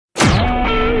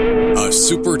a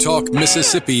Super Talk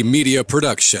Mississippi media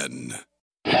production.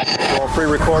 I'll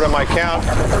pre-record on my count.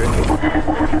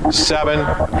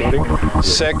 7,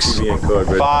 6,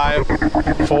 5,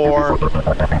 4,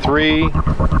 3,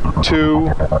 2.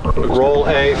 Roll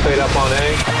A, fade up on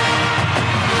A.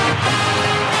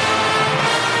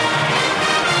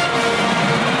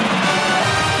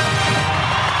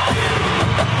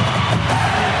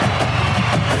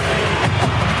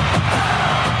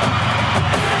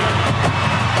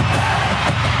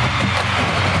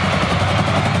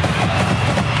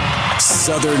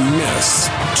 Southern Miss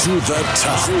to the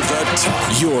top.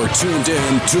 You're tuned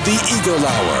in to the Eagle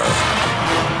Hour.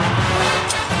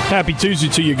 Happy Tuesday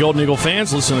to you, Golden Eagle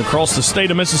fans. Listen across the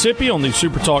state of Mississippi on the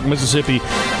Super Talk Mississippi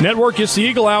Network. It's the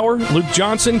Eagle Hour. Luke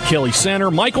Johnson, Kelly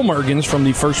Center, Michael Mergens from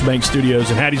the First Bank Studios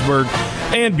in Hattiesburg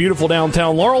and beautiful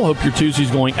downtown Laurel. Hope your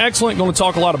Tuesday's going excellent. Going to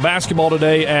talk a lot of basketball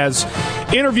today as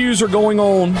interviews are going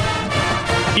on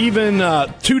even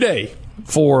today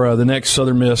for the next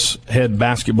Southern Miss head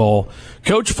basketball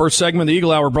coach. First segment of the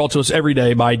Eagle Hour brought to us every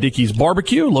day by Dickey's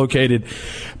Barbecue, located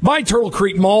by Turtle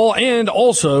Creek Mall and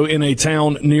also in a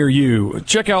town near you.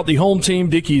 Check out the home team.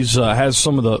 Dickey's has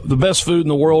some of the best food in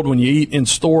the world when you eat in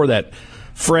store. That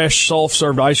fresh,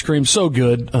 soft-served ice cream, so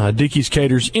good. Dickey's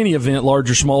caters any event,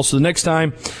 large or small. So the next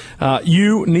time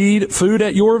you need food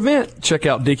at your event, check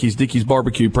out Dickey's. Dickey's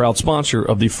Barbecue, proud sponsor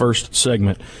of the first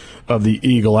segment of the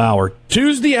Eagle Hour.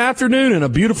 Tuesday afternoon, and a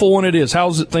beautiful one it is.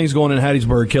 How's things going in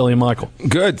Hattiesburg, Kelly and Michael?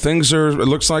 Good. Things are, it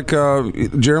looks like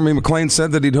Jeremy McClain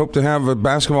said that he'd hope to have a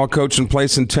basketball coach in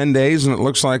place in 10 days, and it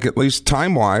looks like, at least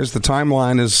time-wise, the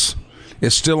timeline is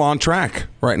still on track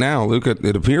right now. Luke,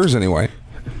 it appears anyway.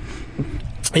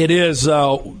 It is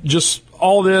just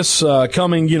all this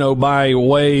coming, by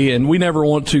way, and we never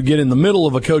want to get in the middle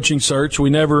of a coaching search.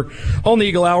 We never, on the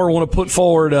Eagle Hour, want to put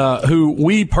forward who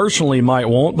we personally might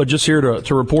want, but just here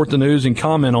to report the news and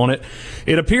comment on it.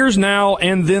 It appears now,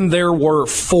 and then there were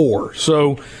 4.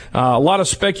 So a lot of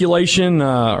speculation.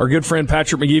 Our good friend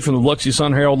Patrick McGee from the Biloxi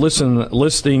Sun-Herald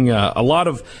listing a lot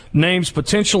of names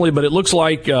potentially, but it looks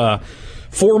like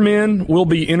 4 men will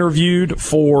be interviewed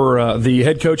for the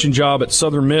head coaching job at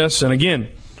Southern Miss. And again,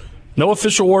 no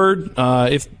official word.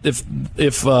 If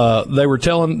they were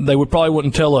telling, they probably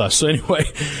wouldn't tell us. So anyway,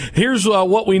 here's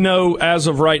what we know as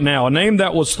of right now. A name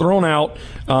that was thrown out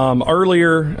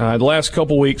earlier the last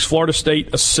couple weeks, Florida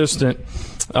State assistant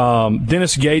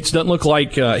Dennis Gates. Doesn't look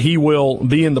like he will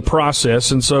be in the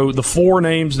process. And so the 4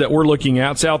 names that we're looking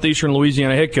at: Southeastern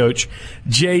Louisiana head coach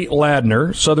Jay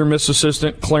Ladner, Southern Miss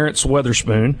assistant Clarence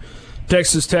Weatherspoon,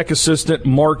 Texas Tech assistant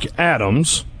Mark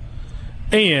Adams,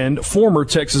 and former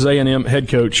Texas A&M head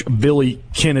coach Billy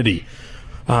Kennedy.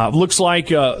 Looks like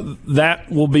that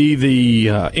will be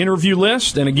the interview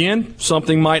list. And again,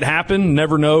 something might happen.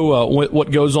 Never know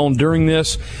what goes on during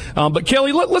this. But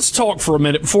Kelly, let's talk for a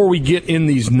minute before we get in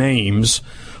these names.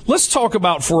 Let's talk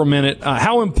about for a minute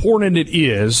how important it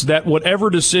is that whatever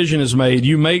decision is made,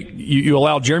 you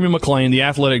allow Jeremy McClain, the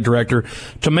athletic director,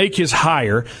 to make his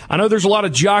hire. I know there's a lot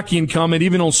of jockeying coming,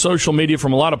 even on social media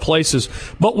from a lot of places,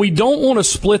 but we don't want to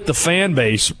split the fan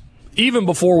base even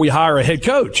before we hire a head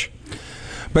coach.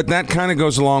 But that kind of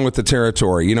goes along with the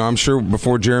territory. I'm sure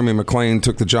before Jeremy McClain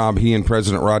took the job, he and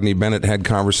President Rodney Bennett had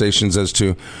conversations as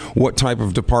to what type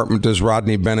of department does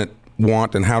Rodney Bennett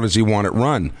want and how does he want it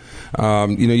run.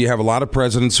 You have a lot of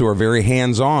presidents who are very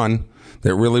hands-on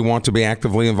that really want to be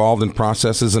actively involved in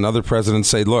processes, and other presidents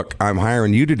say, look, I'm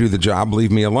hiring you to do the job,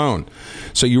 leave me alone.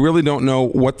 So you really don't know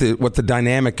what the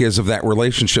dynamic is of that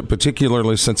relationship,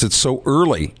 particularly since it's so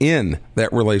early in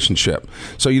that relationship.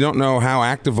 So you don't know how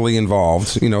actively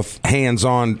involved,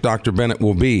 hands-on Dr. Bennett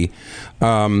will be.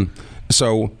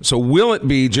 So will it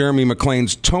be Jeremy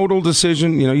McClain's total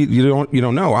decision? You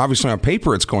don't know. Obviously, on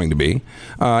paper, it's going to be,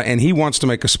 and he wants to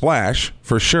make a splash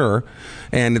for sure.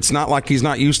 And it's not like he's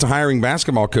not used to hiring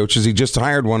basketball coaches. He just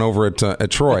hired one over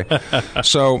at Troy.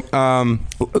 So a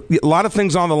lot of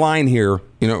things on the line here,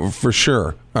 for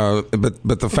sure.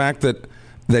 But the fact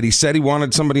that he said he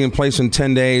wanted somebody in place in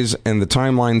 10 days, and the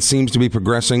timeline seems to be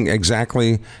progressing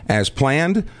exactly as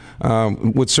planned,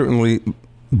 would certainly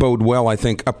bode well, I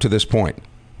think, up to this point.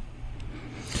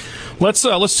 Let's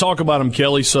talk about them,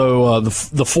 Kelly. So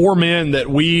the 4 men that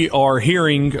we are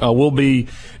hearing will be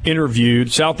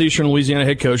interviewed: Southeastern Louisiana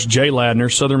head coach Jay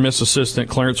Ladner, Southern Miss assistant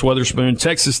Clarence Weatherspoon,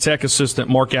 Texas Tech assistant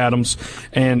Mark Adams,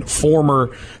 and former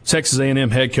Texas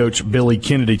A&M head coach Billy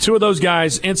Kennedy. 2 of those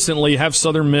guys instantly have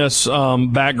Southern Miss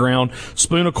background.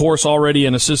 Spoon, of course, already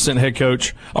an assistant head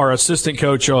coach or assistant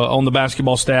coach on the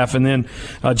basketball staff, and then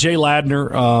Jay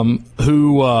Ladner,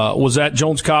 who was at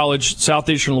Jones College,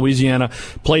 Southeastern Louisiana,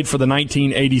 played for the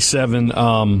 1987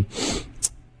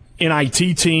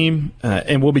 NIT team,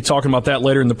 and we'll be talking about that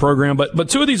later in the program. But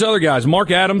two of these other guys,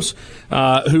 Mark Adams,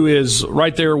 who is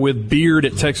right there with Beard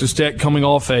at Texas Tech, coming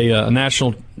off a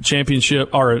national championship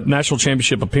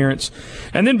appearance,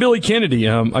 and then Billy Kennedy,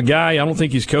 a guy I don't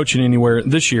think he's coaching anywhere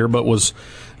this year, but was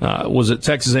at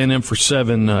Texas A&M for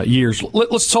 7 years.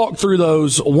 Let's talk through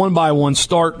those one by one.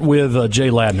 Start with Jay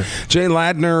Ladner. Jay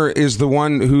Ladner is the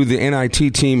one who the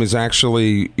NIT team is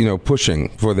actually, pushing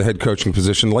for the head coaching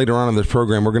position. Later on in this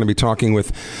program, we're going to be talking with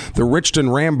the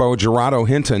Richton Rambo, Gerardo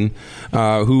Hinton,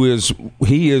 who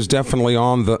is definitely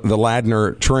on the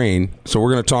Ladner train. So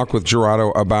we're going to talk with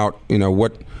Gerardo about,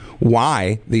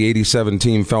 why the 87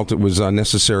 team felt it was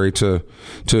necessary to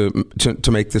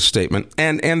make this statement,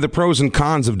 and the pros and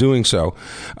cons of doing so.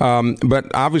 But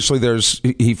obviously,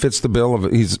 he fits the bill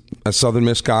of he's a Southern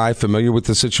Miss guy, familiar with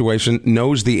the situation,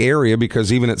 knows the area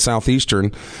because even at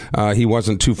Southeastern, he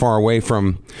wasn't too far away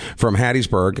from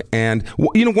Hattiesburg. And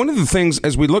one of the things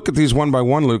as we look at these one by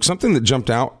one, Luke, something that jumped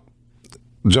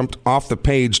off the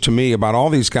page to me about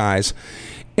all these guys,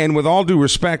 and with all due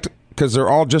respect, because they're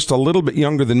all just a little bit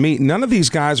younger than me, none of these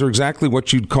guys are exactly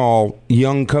what you'd call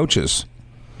young coaches.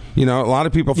 A lot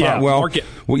of people thought, we'll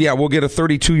get a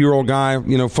 32-year-old guy,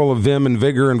 full of vim and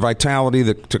vigor and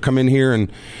vitality to come in here,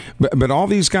 but all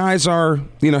these guys are,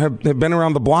 have been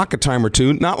around the block a time or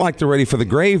two. Not like they're ready for the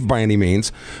grave by any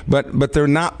means, but they're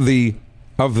not of the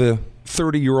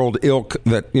 30-year-old ilk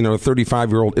that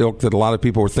 35-year-old ilk that a lot of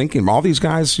people were thinking. All these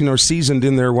guys, are seasoned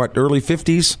in their early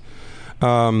 50s.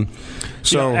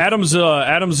 Adams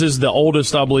is the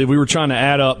oldest, I believe. We were trying to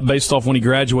add up based off when he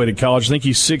graduated college. I think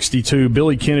he's 62.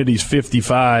 Billy Kennedy's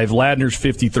 55. Ladner's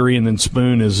 53, and then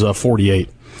Spoon is 48.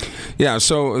 Yeah.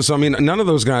 So I mean, none of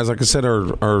those guys, like I said,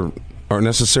 are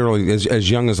necessarily as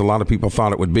young as a lot of people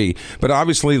thought it would be. But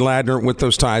obviously, Ladner with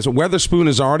those ties. Weatherspoon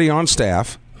is already on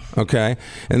staff. Okay,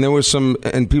 and there was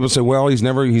and people say, well, he's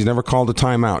never called a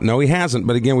timeout. No, he hasn't.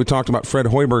 But again, we talked about Fred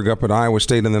Hoiberg up at Iowa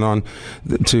State and then on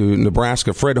to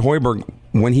Nebraska. Fred Hoiberg,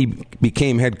 when he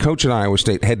became head coach at Iowa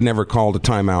State, had never called a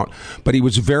timeout, but he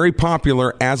was very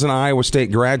popular as an Iowa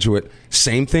State graduate.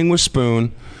 Same thing with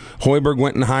Spoon. Hoiberg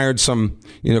went and hired some,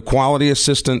 quality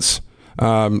assistants.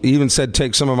 He even said,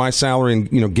 take some of my salary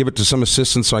and, give it to some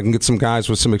assistants so I can get some guys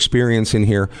with some experience in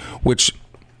here, which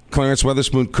Clarence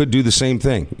Weatherspoon could do the same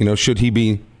thing. Should he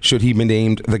be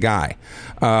named the guy?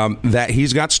 That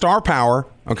he's got star power.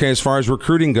 Okay, as far as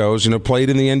recruiting goes, played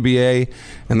in the NBA,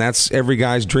 and that's every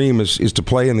guy's dream is to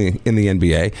play in the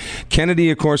NBA.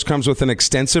 Kennedy, of course, comes with an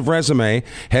extensive resume,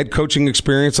 head coaching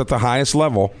experience at the highest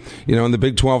level, in the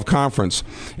Big 12 Conference,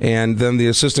 and then the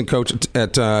assistant coach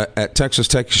at Texas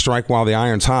Tech. Strike while the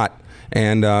iron's hot.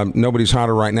 And nobody's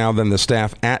hotter right now than the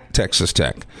staff at Texas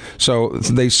Tech. So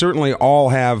they certainly all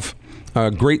have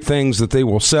great things that they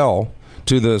will sell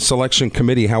to the selection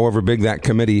committee, however big that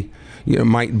committee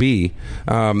might be.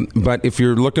 But if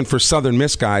you're looking for Southern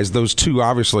Miss guys, those two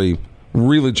obviously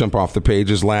really jump off the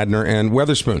page is Ladner and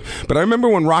Weatherspoon. But I remember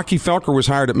when Rocky Felker was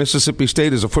hired at Mississippi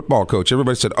State as a football coach,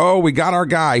 everybody said, oh, we got our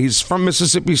guy. He's from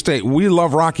Mississippi State. We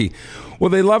love Rocky. Well,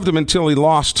 they loved him until he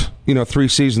lost, 3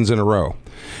 seasons in a row.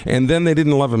 And then they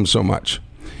didn't love him so much,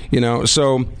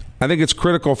 So I think it's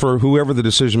critical for whoever the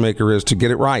decision maker is to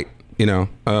get it right,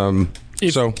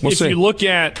 So we'll see.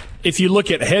 If you look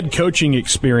at head coaching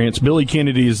experience, Billy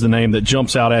Kennedy is the name that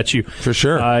jumps out at you. For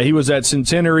sure. He was at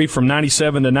Centenary from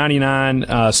 97 to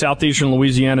 99, Southeastern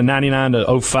Louisiana 99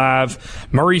 to 05,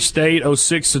 Murray State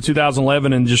 06 to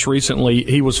 2011, and just recently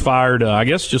he was fired, I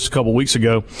guess just a couple weeks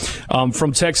ago,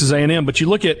 from Texas A&M. But you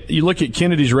look at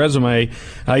Kennedy's resume.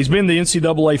 He's been to the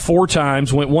NCAA 4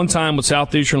 times, went 1 time with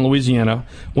Southeastern Louisiana,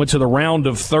 went to the round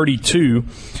of 32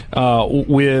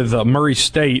 with Murray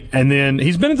State, and then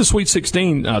he's been at the Sweet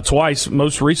 16 twice,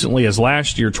 most recently as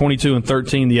last year,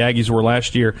 22-13 the Aggies were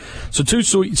last year. So 2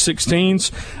 Sweet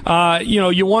 16s.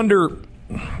 You wonder,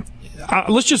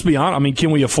 let's just be honest. I mean,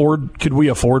 could we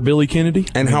afford Billy Kennedy?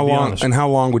 And how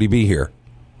long would he be here?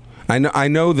 I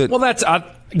know that. Well,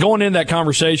 going into that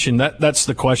conversation, that's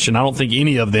the question. I don't think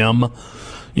any of them,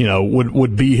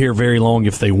 would be here very long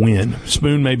if they win.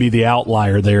 Spoon may be the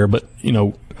outlier there, but,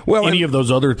 any of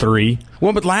those other 3.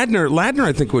 Well, but Ladner,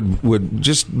 I think would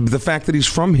just the fact that he's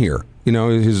from here,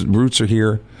 his roots are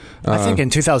here. I think in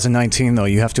 2019, though,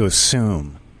 you have to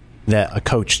assume that a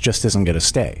coach just isn't going to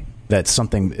stay. That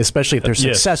something, especially if they're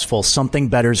successful, something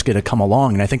better is going to come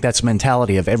along. And I think that's the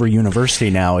mentality of every university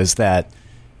now is that,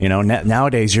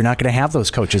 nowadays you're not going to have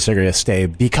those coaches that are going to stay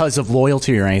because of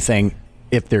loyalty or anything.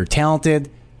 If they're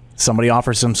talented, somebody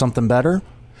offers them something better.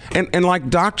 And like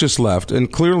Doc just left,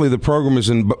 and clearly the program is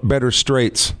in better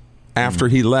straits after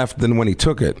he left than when he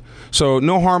took it. So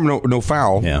no harm, no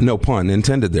foul, no pun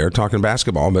intended there, talking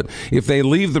basketball. But if they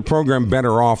leave the program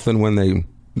better off than when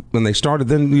they started,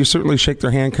 then you certainly shake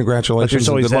their hand, congratulations,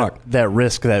 and good luck. That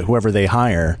risk that whoever they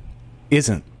hire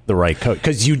isn't the right coach,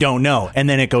 because you don't know, and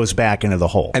then it goes back into the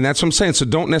hole. And that's what I'm saying. So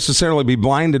don't necessarily be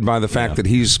blinded by the fact that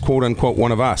he's, quote unquote,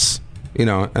 one of us,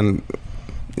 and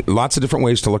lots of different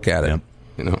ways to look at it,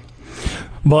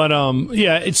 But,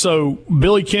 so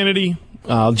Billy Kennedy,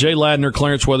 Jay Ladner,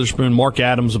 Clarence Weatherspoon, Mark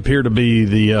Adams appear to be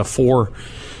the four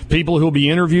people who will be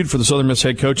interviewed for the Southern Miss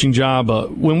head coaching job.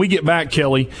 When we get back,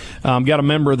 Kelly, got a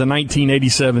member of the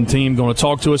 1987 team going to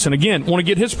talk to us. And again, want to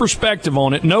get his perspective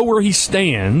on it, know where he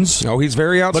stands. Oh, he's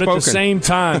very outspoken. But at the same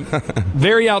time,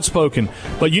 very outspoken.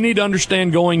 But you need to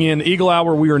understand going in Eagle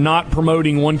Hour, we are not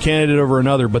promoting one candidate over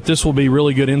another, but this will be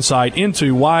really good insight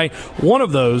into why one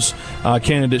of those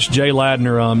candidates, Jay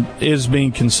Ladner, is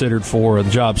being considered for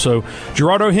the job. So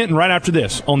Gerardo Hinton right after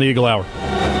this on the Eagle Hour.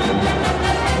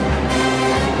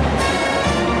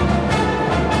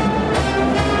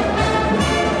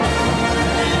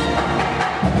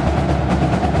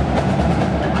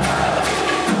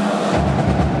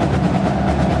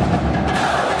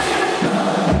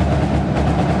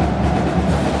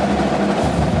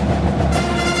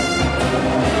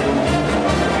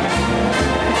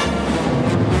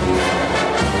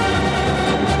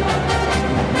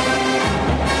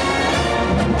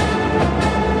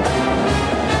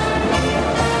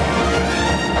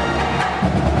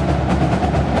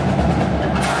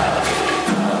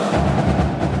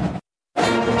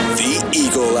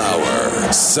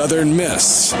 Southern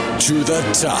Miss to the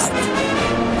top.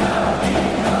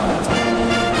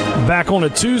 Back on a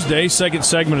Tuesday, second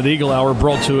segment of the Eagle Hour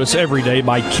brought to us every day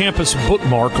by Campus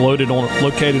Bookmark, located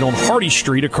on Hardy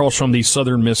Street across from the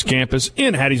Southern Miss campus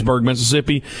in Hattiesburg,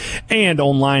 Mississippi, and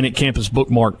online at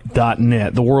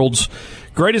campusbookmark.net. The world's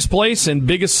greatest place and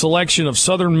biggest selection of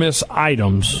Southern Miss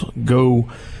items. Go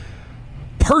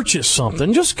purchase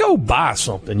something. Just go buy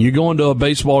something. You go into a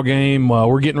baseball game.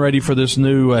 We're getting ready for this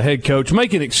new head coach.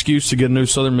 Make an excuse to get a new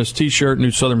Southern Miss T-shirt,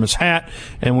 new Southern Miss hat.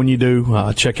 And when you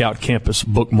do, check out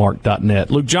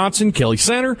campusbookmark.net. Luke Johnson, Kelly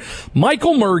Center,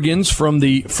 Michael Mergens from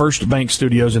the First Bank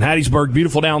Studios in Hattiesburg,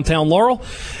 beautiful downtown Laurel.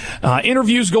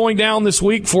 Interviews going down this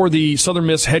week for the Southern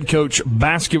Miss head coach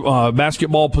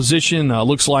basketball position.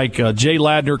 Looks like Jay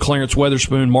Ladner, Clarence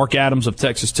Weatherspoon, Mark Adams of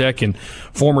Texas Tech, and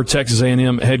former Texas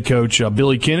A&M head coach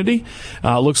Billy Kennedy.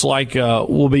 Looks like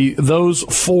will be those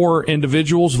four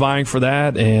individuals vying for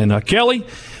that. And Kelly,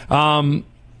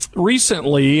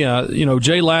 recently,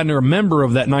 Jay Ladner, a member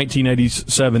of that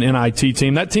 1987 NIT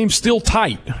team. That team's still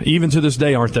tight, even to this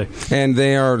day, aren't they? And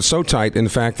they are so tight, in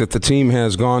fact, that the team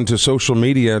has gone to social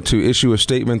media to issue a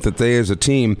statement that they, as a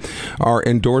team, are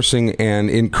endorsing and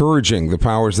encouraging the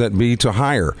powers that be to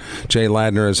hire Jay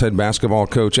Ladner as head basketball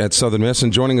coach at Southern Miss.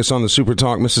 And joining us on the Super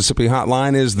Talk Mississippi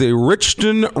hotline is the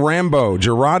Richton Rambo.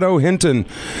 Gerardo Hinton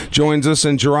joins us.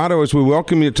 And Gerardo, as we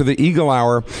welcome you to the Eagle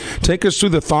Hour, take us through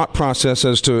the thought process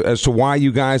as to why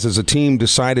you guys as a team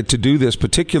decided to do this,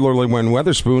 particularly when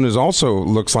Weatherspoon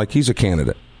looks like he's a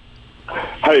candidate.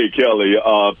 Hey, Kelly,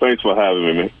 thanks for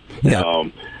having me. Yeah.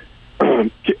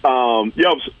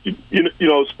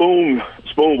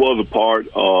 Spoon was a part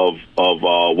of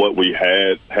what we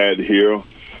had here.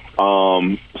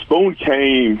 Spoon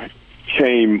came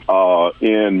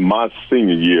in my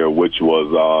senior year, which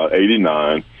was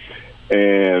 89,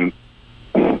 and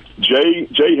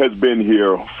Jay has been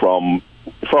here from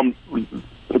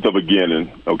the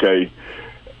beginning, okay?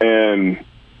 And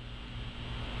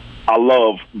I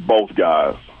love both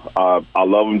guys. I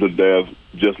love them to death,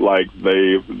 just like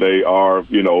they are,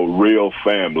 real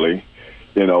family,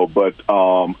 But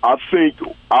I think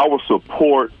our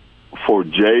support for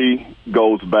Jay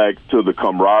goes back to the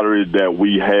camaraderie that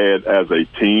we had as a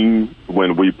team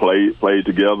when we played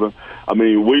together. I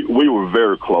mean, we were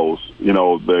very close,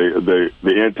 the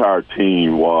entire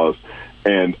team was.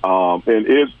 And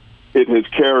it has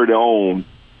carried on,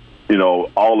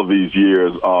 all of these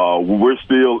years. We're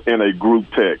still in a group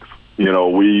text.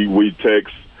 We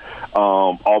text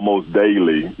almost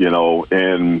daily.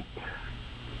 And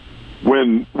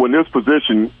when this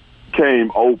position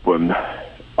came open,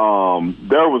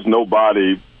 there was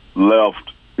nobody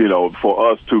left,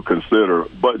 for us to consider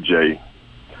but Jay.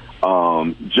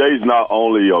 Jay's not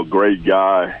only a great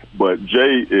guy, but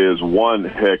Jay is one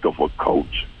heck of a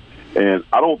coach. And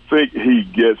I don't think he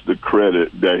gets the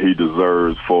credit that he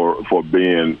deserves for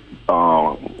being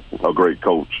a great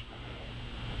coach.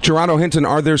 Gerardo Hinton,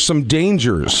 are there some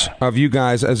dangers of you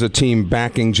guys as a team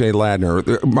backing Jay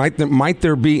Ladner? Might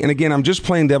there be? And again, I'm just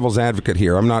playing devil's advocate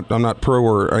here. I'm not pro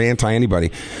or anti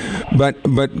anybody, but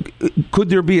could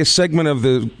there be a segment of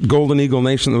the Golden Eagle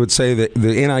Nation that would say that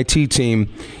the NIT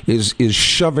team is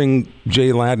shoving Jay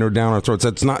Ladner down our throats?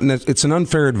 It's an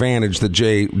unfair advantage that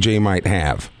Jay might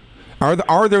have.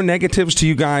 Are there negatives to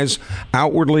you guys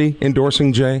outwardly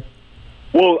endorsing Jay?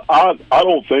 Well, I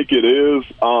don't think it is.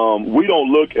 We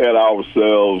don't look at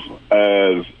ourselves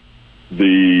as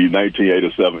the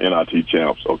 1987 NIT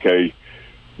champs. Okay,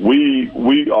 we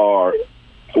are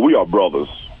brothers.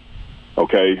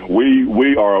 Okay,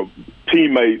 we are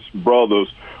teammates,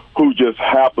 brothers who just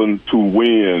happen to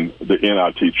win the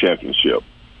NIT championship.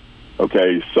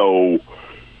 Okay, so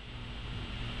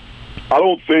I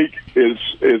don't think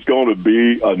it's going to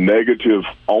be a negative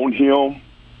on him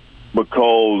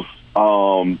because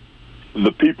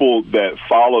the people that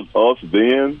followed us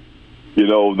then, you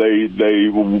know,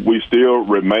 we still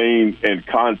remain in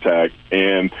contact,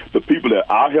 and the people that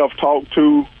I have talked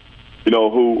to, you know,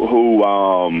 who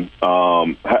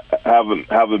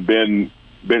haven't been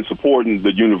supporting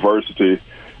the university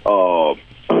throughout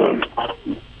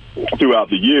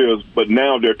the years, but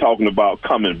now they're talking about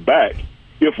coming back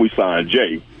if we sign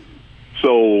Jay.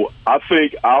 So I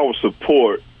think our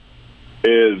support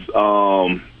is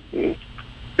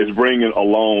bringing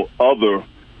along other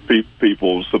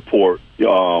people's support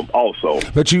also.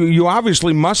 But you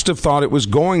obviously must have thought it was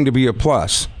going to be a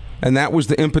plus, and that was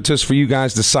the impetus for you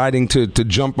guys deciding to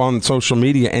jump on social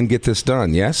media and get this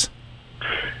done, yes?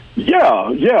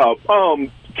 Yeah.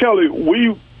 Kelly,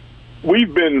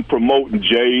 we've been promoting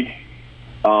Jay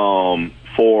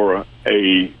for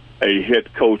a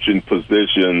head coaching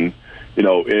position, you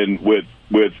know,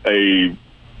 with a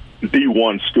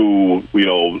D1 school, you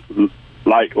know,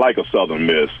 like a Southern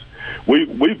Miss.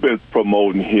 We've been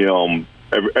promoting him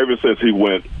ever since he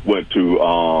went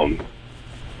to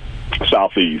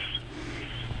Southeast.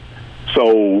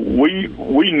 So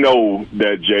we know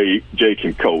that Jay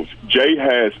can coach. Jay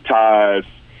has ties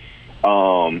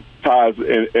in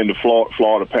the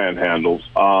Florida Panhandles.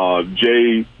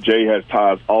 Jay has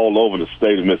ties all over the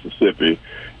state of Mississippi,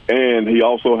 and he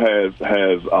also has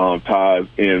ties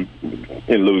in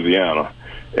Louisiana.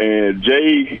 And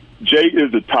Jay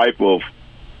is the type of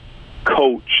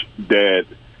coach that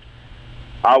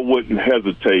I wouldn't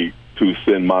hesitate to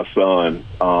send my son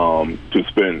to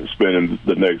spend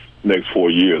the next 4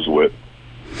 years with.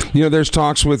 You know, there's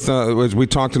talks with, as we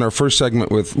talked in our first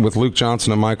segment with Luke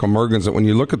Johnson and Michael Mergens, that when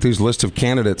you look at these list of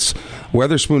candidates,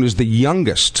 Weatherspoon is the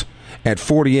youngest at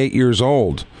 48 years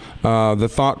old. The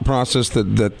thought process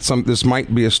that this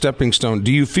might be a stepping stone.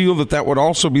 Do you feel that would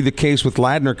also be the case with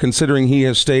Ladner, considering he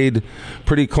has stayed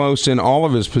pretty close in all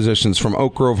of his positions, from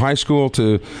Oak Grove High School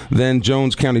to then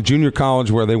Jones County Junior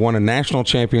College, where they won a national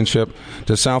championship,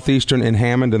 to Southeastern in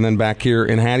Hammond, and then back here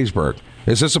in Hattiesburg?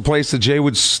 Is this a place that Jay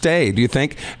would stay, do you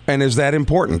think? And is that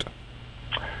important?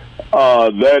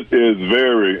 That is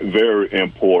very, very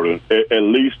important. At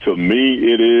least to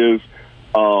me, it is.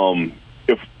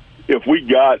 If we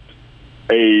got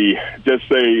just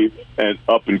say an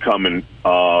up and coming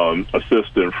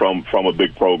assistant from a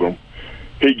big program,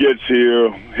 he gets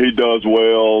here, he does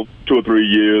well 2 or 3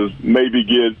 years, maybe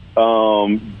get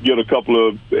a couple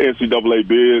of NCAA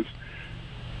bids,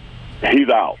 he's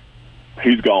out,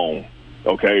 he's gone.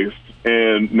 Okay,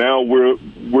 and now we're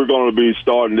going to be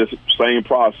starting this same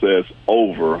process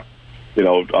over, you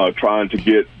know, trying to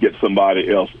get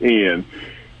somebody else in,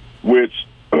 which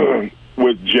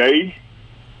with Jay,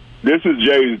 this is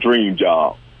Jay's dream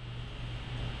job.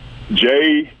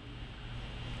 Jay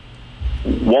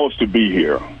wants to be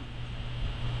here.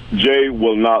 Jay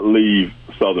will not leave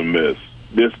Southern Miss.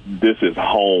 This is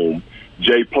home.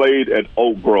 Jay played at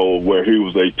Oak Grove, where he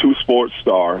was a 2-sport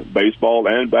star, baseball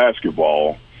and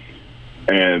basketball,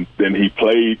 and then he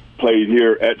played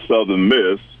here at Southern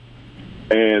Miss.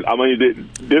 And I mean,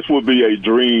 this would be a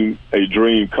dream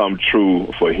come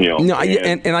true for him. No,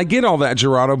 and I get all that,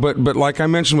 Gerardo, but like I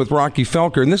mentioned with Rocky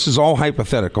Felker, and this is all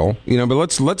hypothetical, you know.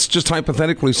 But let's just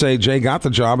hypothetically say Jay got the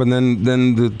job, and then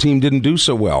the team didn't do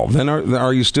so well. Then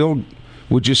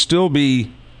would you still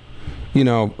be, you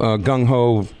know, gung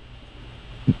ho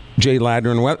Jay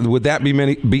Ladner, and would that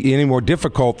be any more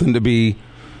difficult than to be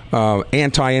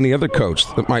anti any other coach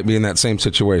that might be in that same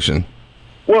situation?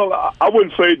 Well, I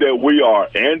wouldn't say that we are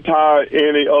anti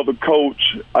any other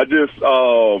coach. I just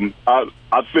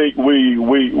I think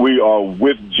we are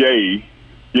with Jay,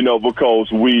 you know,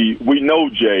 because we know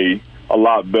Jay a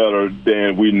lot better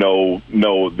than we know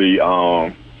the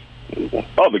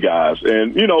other guys,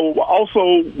 and you know,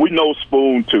 also we know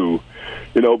Spoon too.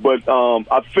 But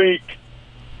I think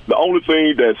the only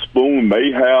thing that Spoon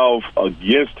may have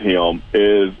against him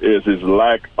is his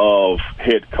lack of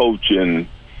head coaching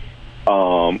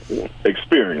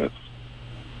experience.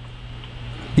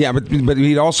 Yeah, but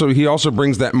he also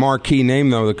brings that marquee name,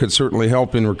 though, that could certainly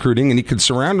help in recruiting, and he could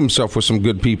surround himself with some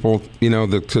good people,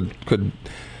 that could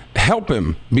help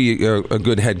him be a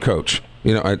good head coach,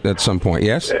 at some point.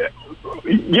 Yes.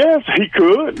 Yes, he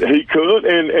could,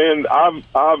 and I've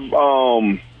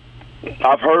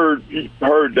heard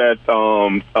that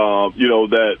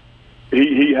that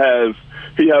he has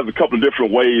a couple of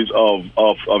different ways of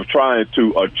trying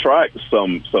to attract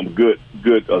some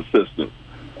good assistant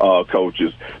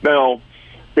coaches. Now,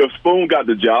 if Spoon got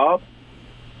the job,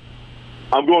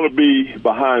 I'm going to be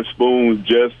behind Spoon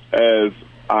just as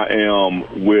I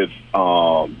am with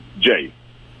Jay.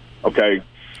 Okay,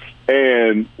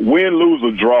 and win, lose,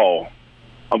 or draw,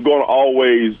 I'm going to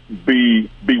always be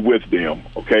with them,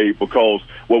 okay? Because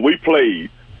when we played,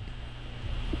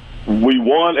 we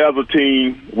won as a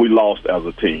team, we lost as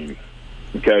a team,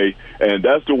 okay? And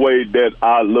that's the way that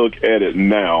I look at it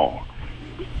now.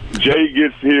 Jay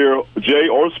gets here, Jay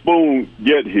or Spoon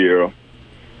get here,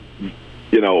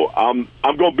 I'm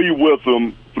going to be with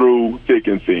them through thick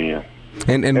and thin.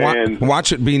 And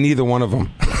watch it be neither one of them.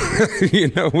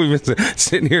 We've been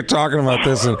sitting here talking about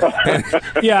this.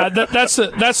 Yeah, that's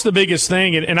the biggest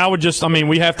thing. And I would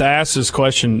we have to ask this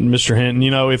question, Mr. Hinton.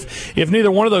 If neither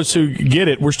one of those two get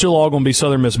it, we're still all going to be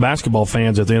Southern Miss basketball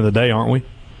fans at the end of the day, aren't we?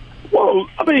 Well,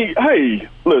 hey,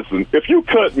 listen, if you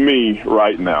cut me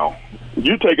right now,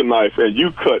 you take a knife and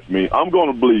you cut me, I'm going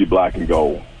to bleed black and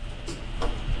gold.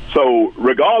 So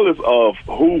regardless of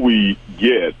who we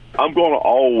get, I'm going to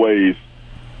always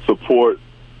support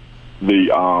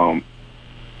the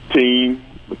team,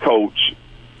 the coach,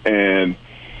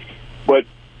 but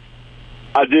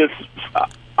I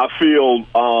feel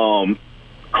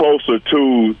closer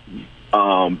to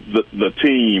the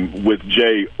team with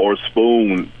Jay or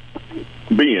Spoon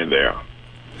being there.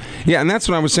 Yeah, and that's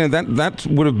what I was saying. That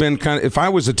would have been kind of, if I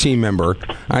was a team member,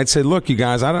 I'd say, look, you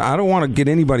guys, I don't want to get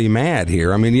anybody mad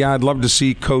here. I'd love to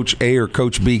see Coach A or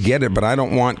Coach B get it, but I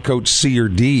don't want Coach C or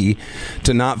D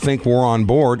to not think we're on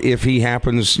board if he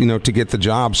happens, to get the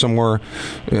job somewhere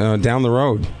down the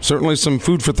road. Certainly some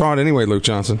food for thought anyway, Luke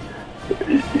Johnson.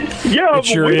 Yeah, it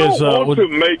sure we is. Don't want to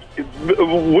make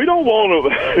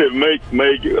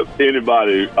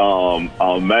anybody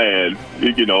mad,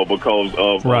 because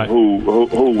of right.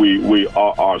 who we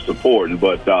are supporting.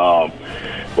 But I'm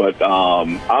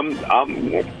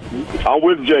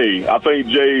with Jay. I think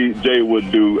Jay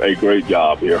would do a great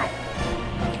job here.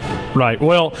 Right.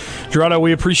 Well, Gerardo,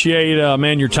 we appreciate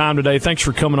your time today. Thanks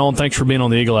for coming on. Thanks for being on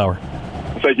the Eagle Hour.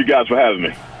 Thank you guys for having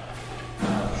me.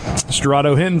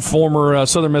 Gerardo Hinton, former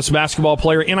Southern Miss basketball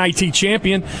player, NIT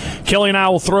champion. Kelly and I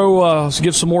will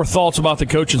give some more thoughts about the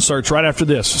coaching search right after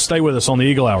this. Stay with us on the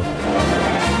Eagle Hour.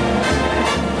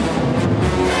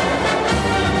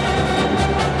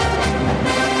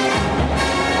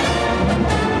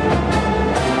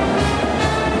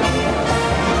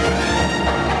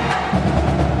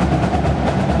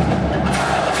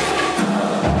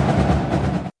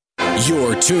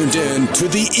 You're tuned in to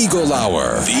the Eagle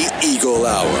Hour. The Eagle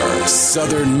Hour.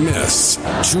 Southern Miss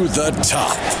to the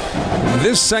top.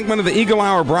 This segment of the Eagle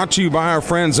Hour brought to you by our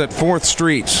friends at 4th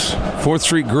Street. 4th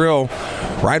Street Grill,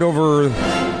 right over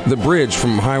the bridge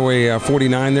from Highway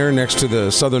 49 there next to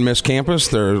the Southern Miss campus.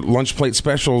 Their lunch plate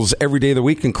specials every day of the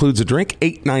week includes a drink,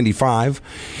 $8.95.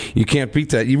 You can't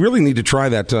beat that. You really need to try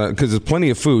that because there's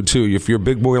plenty of food, too. If you're a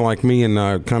big boy like me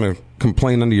and kind of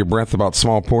complain under your breath about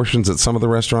small portions at some of the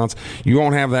restaurants, you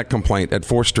won't have that complaint at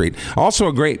 4th Street. Also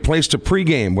a great place to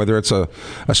pregame, whether it's a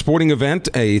sporting event,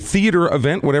 a theater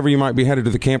event, whatever you might be headed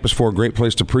to the campus for, a great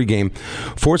place to pregame.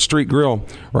 4th Street Grill,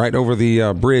 right over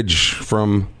the bridge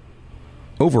from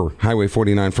over Highway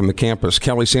 49 from the campus.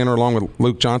 Kelly Sander along with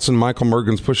Luke Johnson. Michael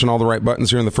Mergens pushing all the right buttons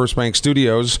here in the First Bank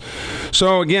Studios.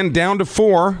 So again, down to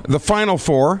 4, the final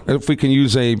 4, if we can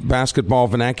use a basketball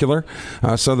vernacular.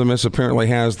 Southern Miss apparently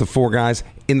has the 4 guys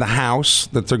in the house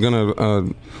that they're going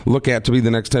to look at to be the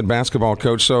next head basketball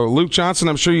coach. So, Luke Johnson,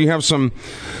 I'm sure you have some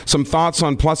thoughts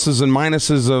on pluses and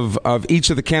minuses of each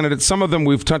of the candidates. Some of them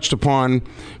we've touched upon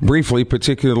briefly,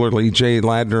 particularly Jay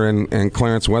Ladner and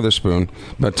Clarence Weatherspoon.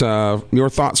 But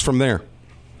your thoughts from there?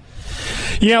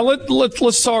 Yeah,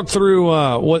 let's talk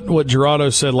through what Gerardo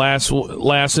said last,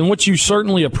 and what you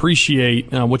certainly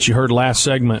appreciate, what you heard last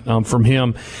segment from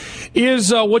him,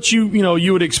 is what you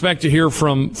would expect to hear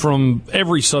from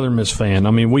every Southern Miss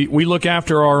fan. We look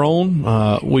after our own,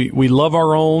 we love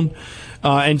our own.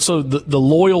 And so the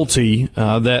loyalty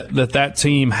that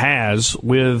team has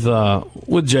with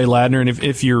Jay Ladner, and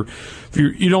if you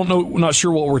don't know, not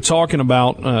sure what we're talking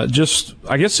about, I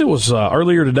guess it was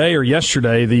earlier today or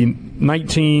yesterday, the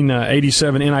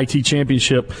 1987 NIT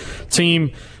championship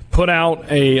team put out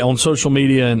on social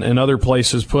media and other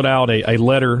places, put out a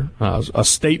letter, a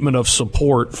statement of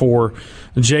support for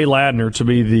Jay Ladner to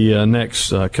be the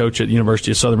next coach at the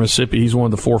University of Southern Mississippi. He's one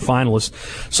of the 4 finalists.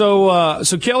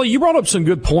 So Kelly, you brought up some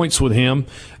good points with him.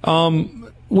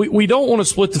 We don't want to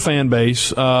split the fan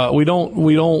base. We don't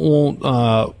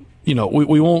want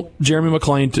we want Jeremy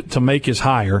McClain to make his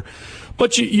hire,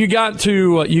 but you got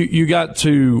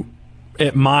to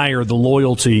admire the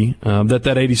loyalty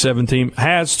that 87 team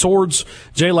has towards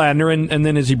Jay Ladner, and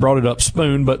then as he brought it up,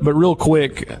 Spoon. But real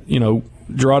quick,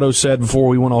 Gerardo said before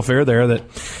we went off air there that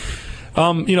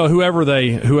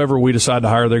whoever we decide to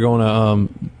hire, they're going to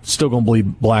still going to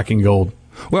bleed black and gold.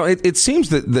 Well, it seems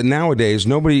that nowadays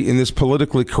nobody in this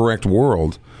politically correct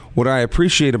world. What I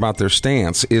appreciate about their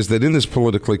stance is that in this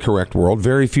politically correct world,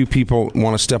 very few people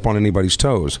want to step on anybody's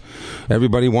toes.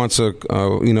 Everybody wants a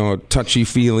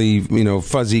touchy-feely,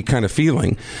 fuzzy kind of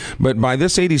feeling. But by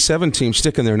this 87 team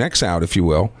sticking their necks out, if you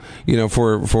will,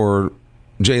 for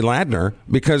Jay Ladner,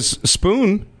 because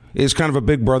Spoon is kind of a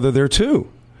big brother there too,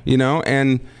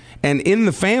 and in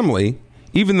the family,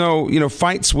 even though,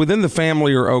 fights within the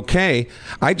family are okay,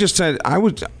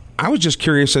 I was just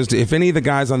curious as to if any of the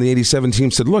guys on the 87 team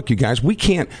said, look, you guys, we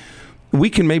can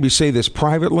maybe say this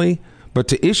privately, but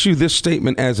to issue this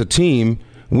statement as a team,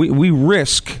 we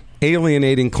risk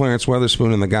alienating Clarence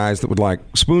Weatherspoon and the guys that would like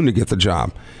Spoon to get the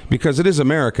job, because it is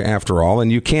America after all,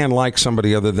 and you can like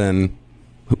somebody other than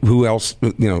who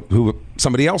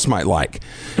somebody else might like,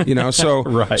 so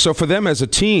right. So for them as a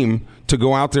team to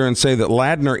go out there and say that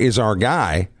Ladner is our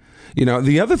guy.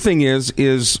 The other thing is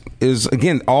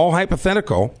again, all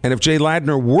hypothetical. And if Jay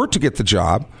Ladner were to get the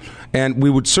job, and we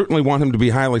would certainly want him to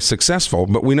be highly successful,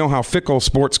 but we know how fickle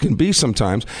sports can be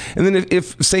sometimes. And then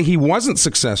if say he wasn't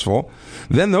successful,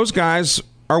 then those guys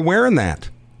are wearing that.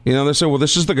 They say, well,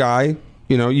 this is the guy,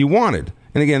 you wanted.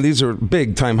 And again, these are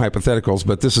big time hypotheticals,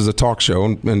 but this is a talk show,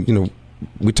 and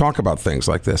we talk about things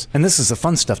like this. And this is the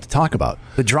fun stuff to talk about,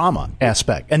 the drama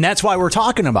aspect. And that's why we're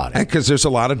talking about it. Because there's a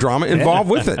lot of drama involved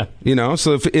with it.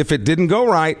 So if it didn't go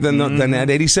right, then then that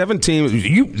 87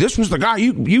 team, this was the guy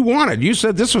you wanted. You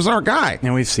said this was our guy.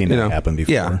 And we've seen it happen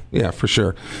before. Yeah, for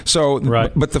sure. So,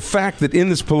 right. But the fact that in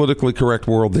this politically correct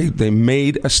world, they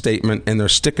made a statement and they're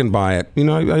sticking by it,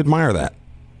 I admire that.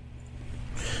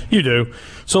 You do.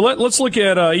 So let's look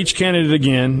at each candidate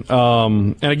again.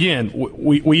 And again,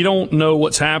 we don't know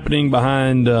what's happening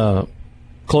behind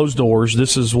closed doors.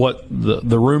 This is what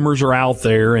the rumors are out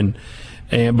there,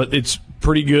 but it's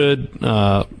pretty good,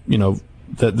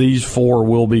 that these 4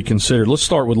 will be considered. Let's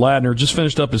start with Ladner. Just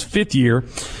finished up his 5th year.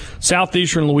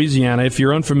 Southeastern Louisiana. If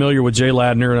you're unfamiliar with Jay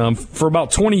Ladner, for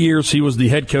about 20 years he was the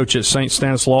head coach at St.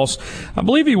 Stanislaus. I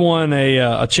believe he won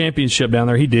a championship down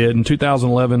there. He did. In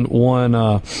 2011, won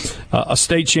a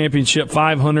state championship,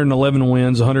 511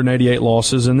 wins, 188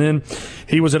 losses. And then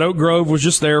he was at Oak Grove, was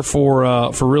just there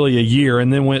for really a year,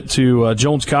 and then went to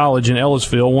Jones College in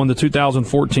Ellisville, won the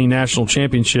 2014 national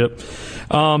championship.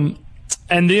 And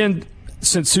then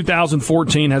since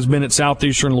 2014 has been at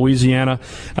Southeastern Louisiana.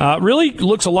 Really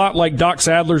looks a lot like Doc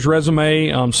Sadler's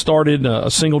resume. Started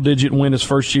a single-digit win his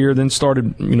first year, then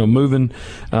started moving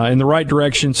in the right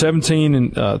direction.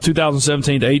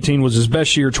 2017 to 18 was his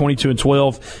best year.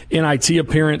 22-12 NIT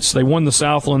appearance. They won the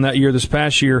Southland that year. This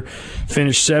past year,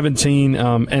 finished 17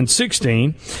 and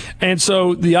 16. And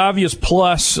so the obvious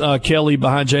plus, Kelly,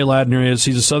 behind Jay Ladner is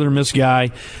he's a Southern Miss guy.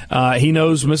 He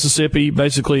knows Mississippi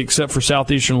basically, except for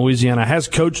Southeastern Louisiana. Has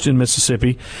coached in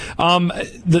Mississippi.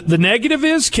 The negative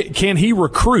is, can he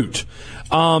recruit?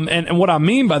 And what I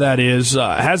mean by that is,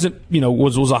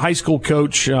 was a high school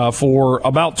coach for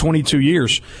about 22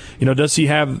 years. Does he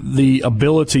have the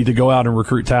ability to go out and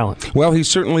recruit talent? Well, he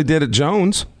certainly did at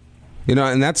Jones.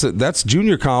 And that's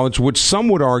junior college, which some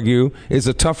would argue is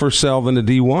a tougher sell than a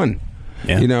D1.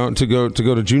 Yeah. To go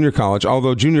to junior college,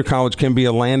 although junior college can be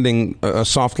a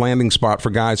soft landing spot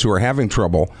for guys who are having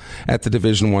trouble at the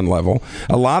Division I level.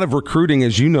 A lot of recruiting,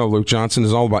 as you know, Luke Johnson,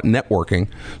 is all about networking.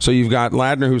 So you've got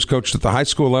Ladner, who's coached at the high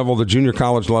school level, the junior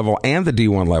college level, and the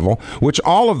D1 level, which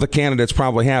all of the candidates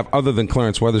probably have, other than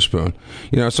Clarence Weatherspoon.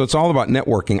 So it's all about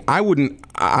networking. I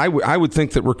would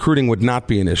think that recruiting would not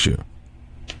be an issue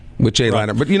with Jay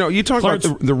Ladner. But you talk Clarence,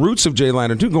 about the roots of Jay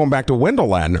Ladner too, going back to Wendell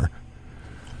Ladner.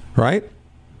 Right?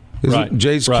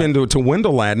 Jay's kin to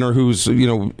Wendell Ladner, who's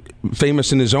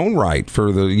famous in his own right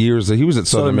for the years that he was at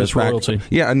Southern Miss. Royalty.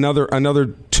 Yeah, another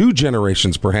 2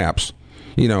 generations perhaps.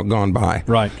 gone by.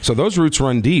 Right. So those roots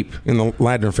run deep in the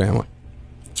Ladner family.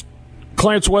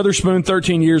 Clarence Weatherspoon,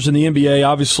 13 years in the NBA.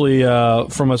 Obviously,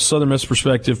 from a Southern Miss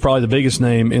perspective, probably the biggest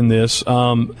name in this.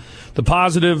 The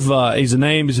positive, he's a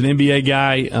name. He's an NBA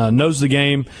guy, knows the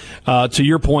game. To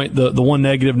your point, the one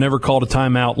negative, never called a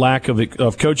timeout, lack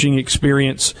of coaching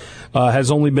experience. Has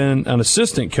only been an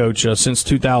assistant coach since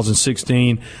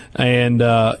 2016. And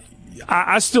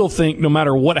I still think no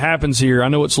matter what happens here, I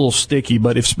know it's a little sticky,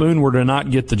 but if Spoon were to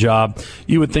not get the job,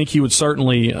 you would think he would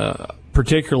certainly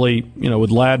particularly, with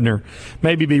Ladner,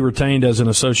 maybe be retained as an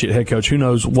associate head coach. Who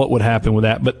knows what would happen with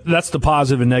that? But that's the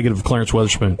positive and negative of Clarence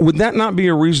Weatherspoon. Would that not be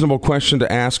a reasonable question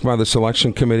to ask by the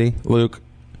selection committee, Luke?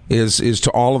 Is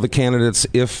to all of the candidates,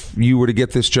 if you were to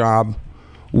get this job,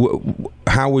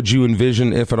 how would you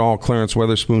envision, if at all, Clarence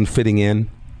Weatherspoon fitting in?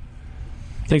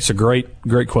 I think it's a great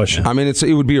question. I mean,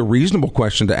 it would be a reasonable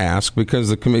question to ask because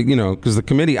the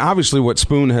committee, obviously, what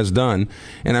Spoon has done,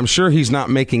 and I'm sure he's not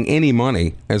making any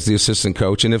money as the assistant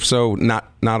coach, and if so,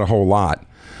 not a whole lot.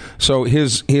 So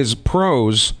his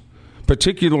pros,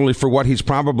 particularly for what he's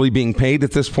probably being paid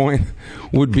at this point,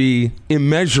 would be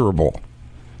immeasurable.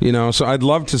 So I'd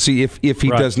love to see if he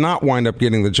does not wind up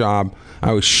getting the job.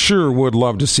 I sure would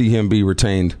love to see him be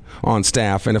retained on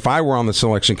staff. And if I were on the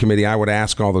selection committee, I would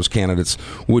ask all those candidates,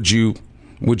 would you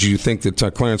think that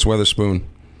Clarence Weatherspoon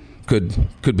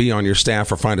could be on your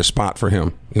staff or find a spot for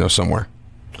him, somewhere?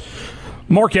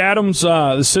 Mark Adams,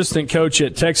 assistant coach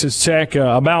at Texas Tech,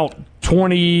 about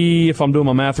 20, if I'm doing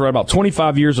my math right, about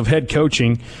 25 years of head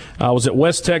coaching. Was at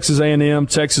West Texas A&M,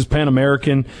 Texas Pan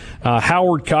American,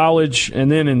 Howard College,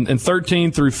 and then in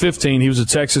 13 through 15, he was a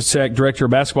Texas Tech director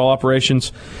of basketball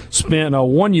operations. Spent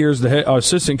 1 year as the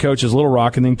assistant coach at Little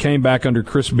Rock, and then came back under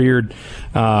Chris Beard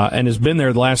and has been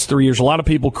there the last 3 years. A lot of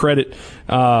people credit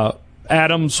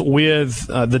Adams with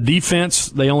the defense.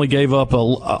 They only gave up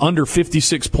under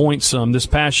 56 points this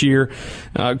past year.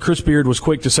 Chris Beard was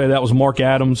quick to say that was Mark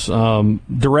Adams'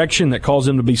 direction that caused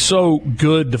them to be so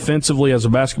good defensively as a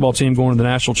basketball team going to the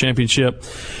national championship.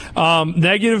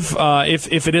 Negative,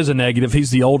 if it is a negative,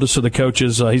 he's the oldest of the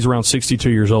coaches. He's around 62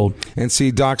 years old. And see,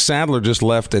 Doc Sadler just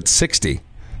left at 60,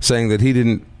 saying that he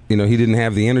didn't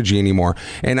have the energy anymore.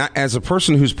 And as a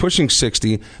person who's pushing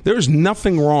 60, there's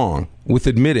nothing wrong with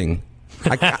admitting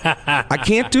I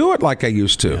can't do it like I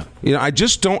used to. I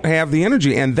just don't have the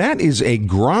energy, and that is a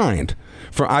grind.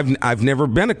 I've never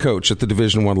been a coach at the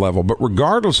Division I level, but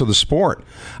regardless of the sport,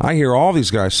 I hear all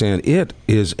these guys saying it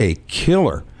is a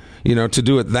killer, to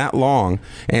do it that long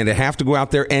and to have to go out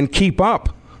there and keep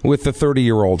up with the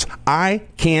 30-year-olds. I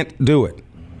can't do it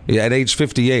at age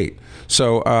 58.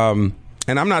 So,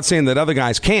 and I'm not saying that other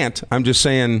guys can't. I'm just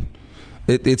saying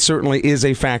it certainly is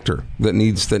a factor that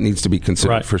needs to be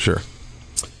considered for sure.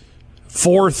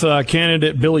 Fourth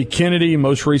candidate, Billy Kennedy,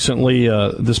 most recently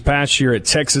this past year at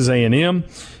Texas A&M.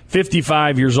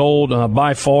 55 years old,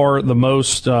 by far the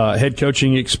most head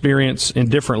coaching experience in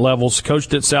different levels.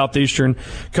 Coached at Southeastern,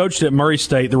 coached at Murray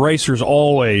State. The Racers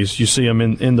always, you see them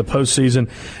in the postseason.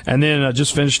 And then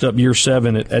just finished up year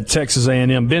 7 at Texas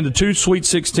A&M. Been to 2 Sweet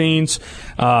 16s,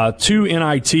 2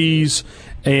 NITs,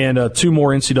 and 2 more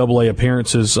NCAA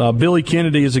appearances. Billy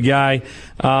Kennedy is a guy,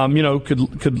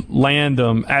 could land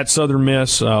at Southern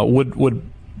Miss.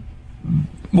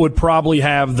 Would probably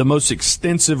have the most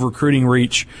extensive recruiting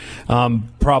reach,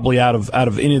 probably out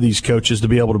of any of these coaches to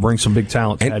be able to bring some big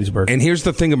talent to Hattiesburg. And here's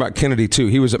the thing about Kennedy too: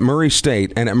 he was at Murray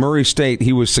State, and at Murray State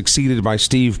he was succeeded by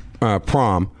Steve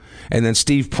Prom, and then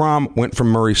Steve Prom went from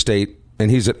Murray State, and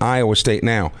he's at Iowa State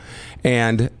now.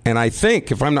 And I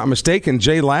think, if I'm not mistaken,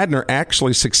 Jay Ladner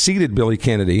actually succeeded Billy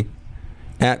Kennedy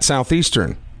at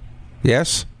Southeastern.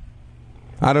 Yes?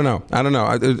 I don't know.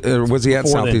 Was he at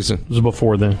Southeastern? It was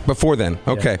before then. Before then.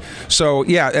 Okay. Yeah. So,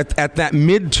 at that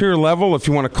mid-tier level, if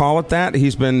you want to call it that,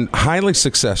 he's been highly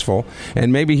successful,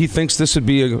 and maybe he thinks this would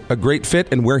be a great fit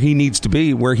and where he needs to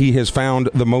be, where he has found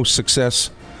the most success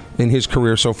in his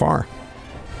career so far.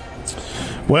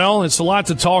 Well, it's a lot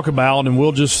to talk about, and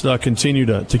we'll just continue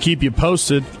to keep you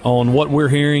posted on what we're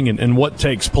hearing and what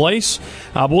takes place.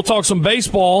 We'll talk some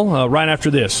baseball right after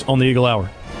this on the Eagle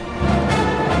Hour.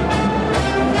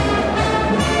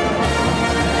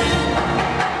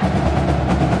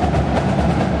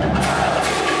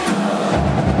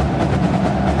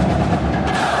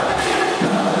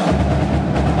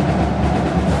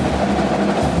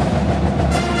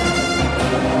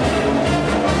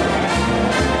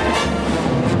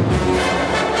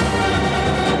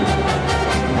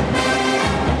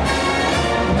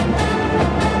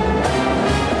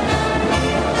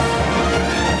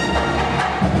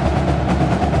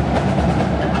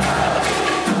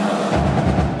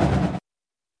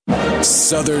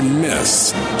 Southern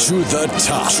Miss to the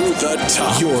top. To the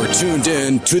top. You're tuned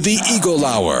in to the Eagle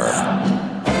Hour.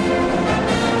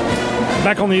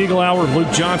 Back on the Eagle Hour, Luke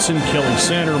Johnson, Kelly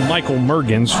Sander, Michael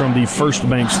Mergens from the First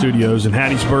Bank Studios in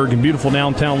Hattiesburg and beautiful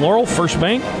downtown Laurel. First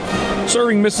Bank,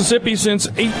 serving Mississippi since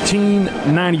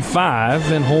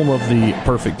 1895 and home of the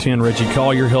Perfect 10. Reggie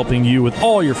Collier helping you with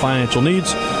all your financial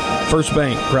needs. First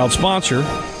Bank, proud sponsor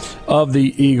of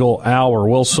the Eagle Hour.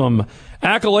 Well, some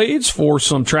accolades for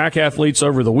some track athletes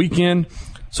over the weekend.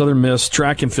 Southern Miss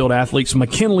track and field athletes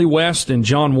McKinley West and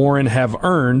John Warren have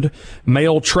earned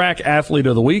Male Track Athlete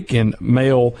of the Week and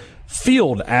Male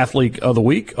Field Athlete of the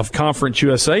Week of Conference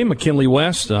USA. McKinley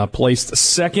West placed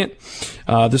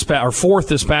fourth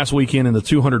this past weekend in the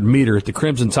 200 meter at the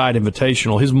Crimson Tide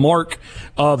Invitational. His mark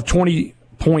of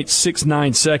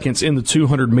 20.69 seconds in the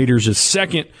 200 meters is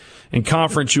second in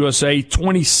Conference USA,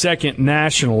 22nd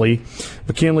nationally.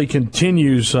 McKinley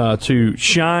continues to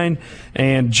shine.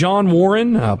 And John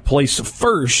Warren placed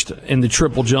first in the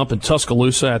triple jump in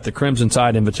Tuscaloosa at the Crimson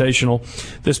Tide Invitational.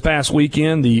 This past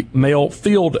weekend, the Male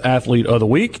Field Athlete of the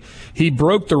Week. He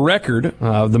broke the record,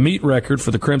 the meet record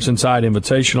for the Crimson Tide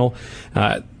Invitational.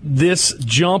 This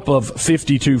jump of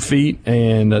 52 feet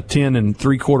and 10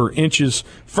 3/4 inches.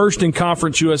 First in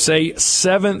Conference USA,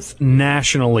 7th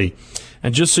nationally.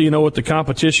 And just so you know what the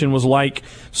competition was like,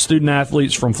 student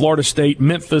athletes from Florida State,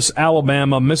 Memphis,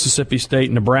 Alabama, Mississippi State,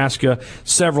 Nebraska,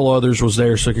 several others was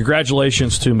there. So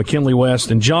congratulations to McKinley West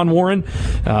and John Warren,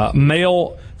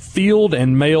 Male Field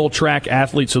and Male Track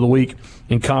Athletes of the Week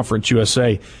in Conference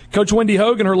USA. Coach Wendy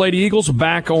Hogue and her Lady Eagles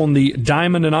back on the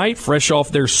diamond tonight, fresh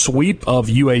off their sweep of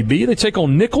UAB. They take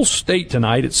on Nicholls State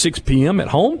tonight at 6 p.m. at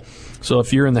home. So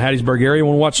if you're in the Hattiesburg area and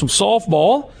want to watch some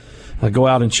softball, go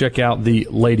out and check out the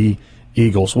Lady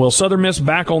Eagles. Well, Southern Miss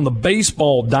back on the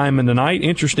baseball diamond tonight.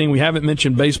 Interesting, we haven't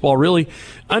mentioned baseball really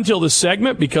until this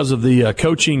segment because of the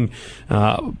coaching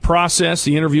process,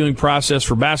 the interviewing process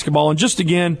for basketball. And just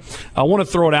again, I want to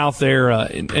throw it out there.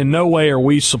 In no way are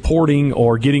we supporting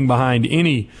or getting behind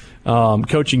any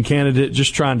coaching candidate,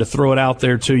 just trying to throw it out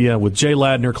there to you with Jay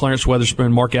Ladner, Clarence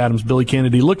Weatherspoon, Mark Adams, Billy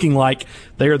Kennedy, looking like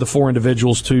they are the four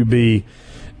individuals to be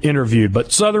interviewed.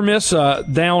 But Southern Miss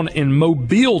down in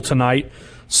Mobile tonight,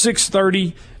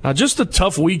 6:30. Just a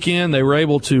tough weekend. They were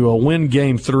able to win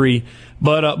Game 3.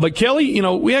 But Kelly, you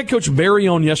know, we had Coach Berry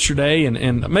on yesterday,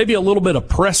 and maybe a little bit of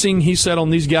pressing, he said, on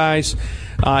these guys.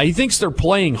 He thinks they're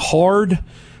playing hard.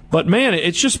 But, man,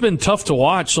 it's just been tough to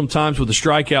watch sometimes with the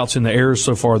strikeouts and the errors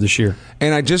so far this year.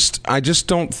 And I just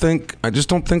don't think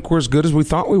we're as good as we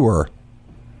thought we were.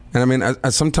 And, I mean,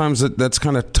 sometimes that's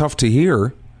kind of tough to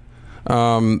hear.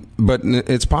 But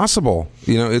it's possible,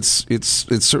 you know, it's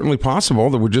certainly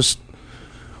possible that we're just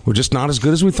not as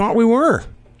good as we thought we were,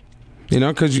 you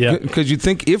know, because you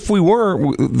think if we were,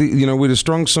 we'd have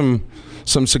strung some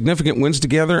significant wins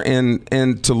together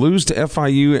and to lose to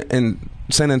FIU and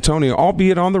San Antonio,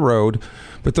 albeit on the road,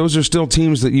 but those are still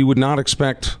teams that you would not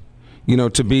expect, you know,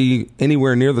 to be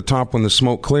anywhere near the top when the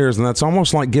smoke clears. And that's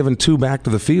almost like giving two back to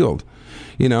the field.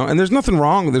 You know, and there's nothing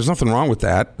wrong with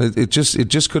that. It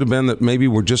just could have been that maybe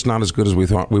we're just not as good as we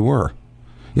thought we were.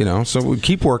 You know, so we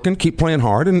keep working, keep playing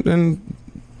hard, and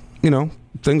you know,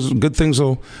 good things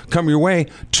will come your way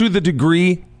to the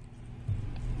degree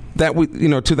that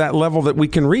to that level that we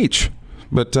can reach.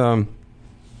 But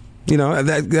you know,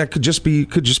 that could just be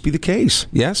the case.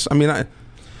 Yes, I mean,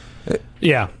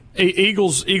 yeah.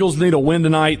 Eagles need a win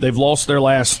tonight. They've lost their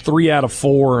last 3 out of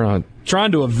 4.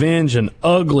 Trying to avenge an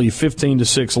ugly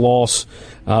 15-6 loss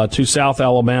to South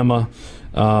Alabama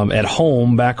at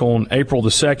home back on April the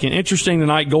 2nd. Interesting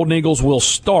tonight, Golden Eagles will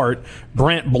start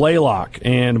Brant Blaylock.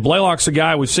 And Blaylock's a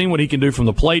guy, we've seen what he can do from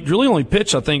the plate. Really only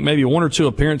pitched, I think, maybe 1 or 2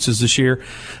 appearances this year.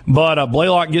 But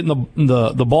Blaylock getting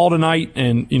the ball tonight,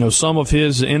 and, you know, some of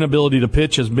his inability to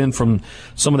pitch has been from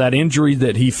some of that injury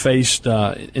that he faced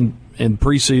in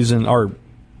preseason or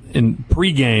in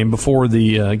pregame before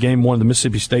the game 1 of the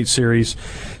Mississippi State series.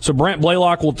 So Brant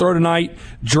Blaylock will throw tonight.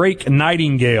 Drake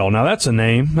Nightingale. Now that's a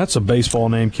name. That's a baseball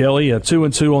name, Kelly.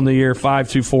 2-2 on the year,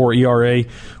 5.24 ERA.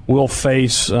 Will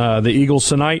face the Eagles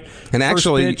tonight. And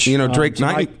actually, pitch, you know, Drake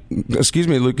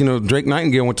Luke, you know, Drake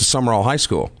Nightingale went to Summerall High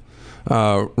School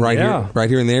right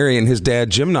here in the area, and his dad,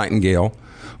 Jim Nightingale,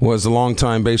 was a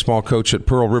longtime baseball coach at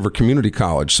Pearl River Community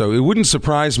College. So it wouldn't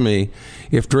surprise me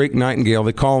if Drake Nightingale,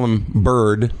 they call him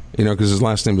Bird, you know, because his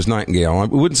last name is Nightingale.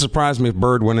 It wouldn't surprise me if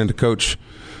Bird went into Coach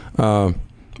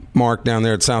Mark down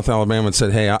there at South Alabama and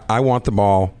said, hey, I want the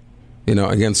ball, you know,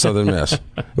 against Southern Miss.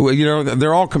 Well, you know,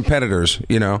 they're all competitors,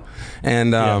 you know.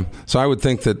 And so I would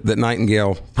think that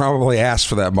Nightingale probably asked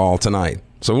for that ball tonight.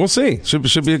 So we'll see. Should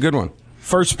be a good one.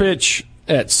 First pitch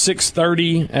at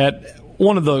 6:30 at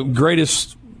one of the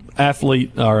greatest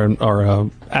athletic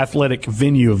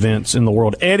venue events in the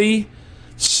world, Eddie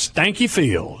Stanky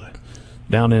Field,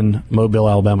 down in Mobile,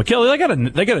 Alabama. Kelly, they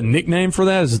got a nickname for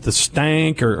that? Is it the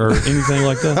Stank or anything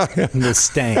like that? The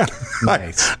Stank.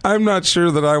 Nice. I'm not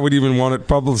sure that I would even want it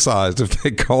publicized if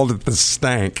they called it the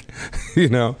Stank.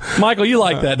 Michael, you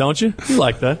like that, don't you? You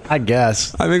like that? I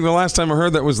guess. I think the last time I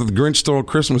heard that was the Grinch Stole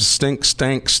Christmas. Stink,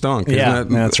 stank, stunk. Yeah,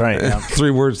 that's right. Yeah.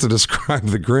 3 words to describe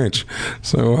the Grinch.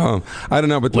 So I don't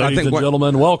know, but ladies I think and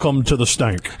gentlemen, welcome to the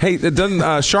Stank. Hey,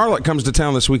 Charlotte comes to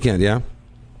town this weekend? Yeah.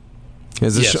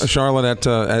 Is this yes. Charlotte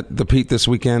at the Pete this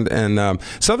weekend? And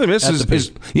Southern Miss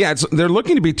they're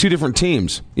looking to be 2 different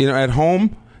teams. At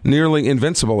home, nearly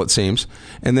invincible, it seems.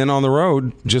 And then on the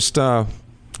road, just, like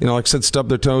I said, stub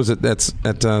their toes at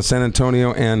San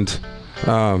Antonio and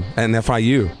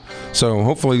FIU. So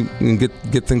hopefully we can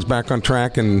get things back on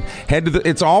track and head to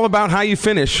it's all about how you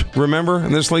finish. Remember,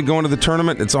 in this league going to the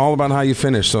tournament, it's all about how you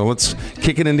finish. So let's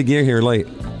kick it into gear here late.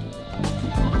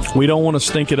 We don't want to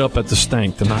stink it up at the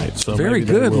Stank tonight. So very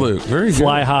good, Luke. Very good.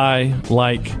 Fly high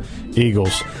like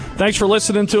eagles. Thanks for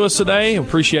listening to us today.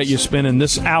 Appreciate you spending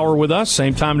this hour with us.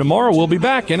 Same time tomorrow. We'll be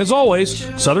back. And as always,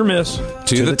 Southern Miss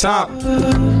to the top.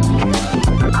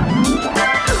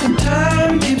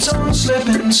 Time keeps on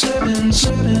slipping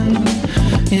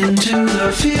into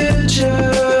the future.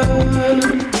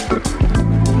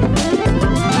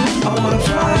 I want to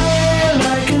fly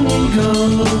like an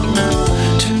eagle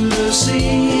to the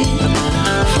sea.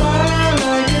 Fly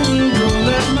like an eagle,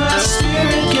 let my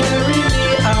spirit carry me.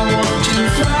 I want to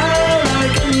fly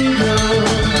like an eagle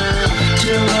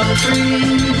till I'm free.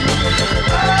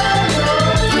 I go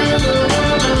through the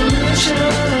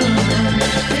revolution.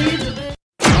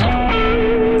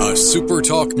 A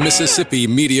SuperTalk Mississippi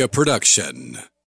media production.